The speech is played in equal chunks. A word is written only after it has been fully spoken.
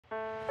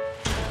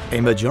A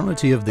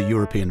majority of the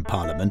European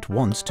Parliament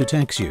wants to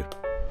tax you.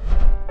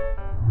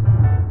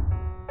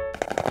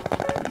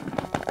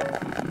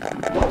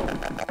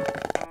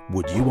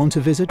 Would you want a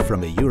visit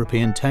from a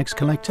European tax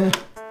collector?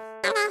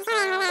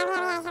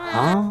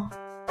 Huh?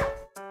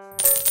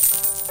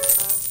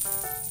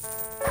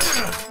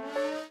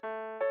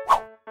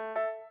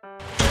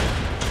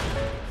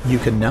 You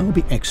can now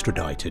be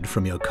extradited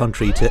from your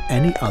country to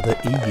any other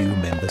EU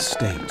member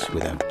state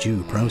without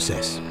due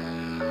process.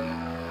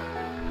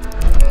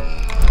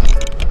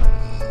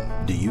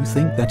 Do you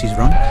think that is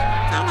right?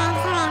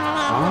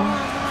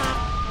 Huh?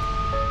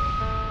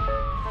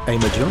 A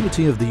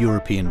majority of the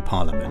European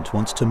Parliament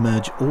wants to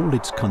merge all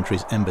its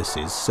country's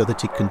embassies so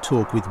that it can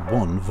talk with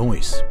one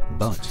voice.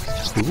 But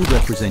who will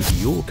represent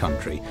your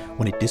country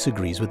when it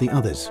disagrees with the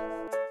others?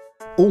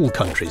 All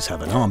countries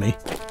have an army,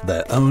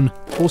 their own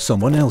or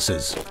someone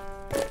else's.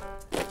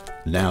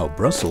 Now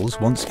Brussels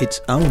wants its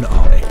own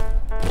army.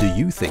 Do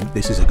you think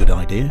this is a good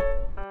idea?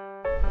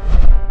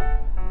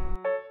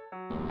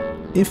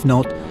 If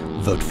not,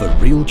 vote for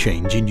real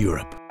change in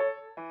Europe.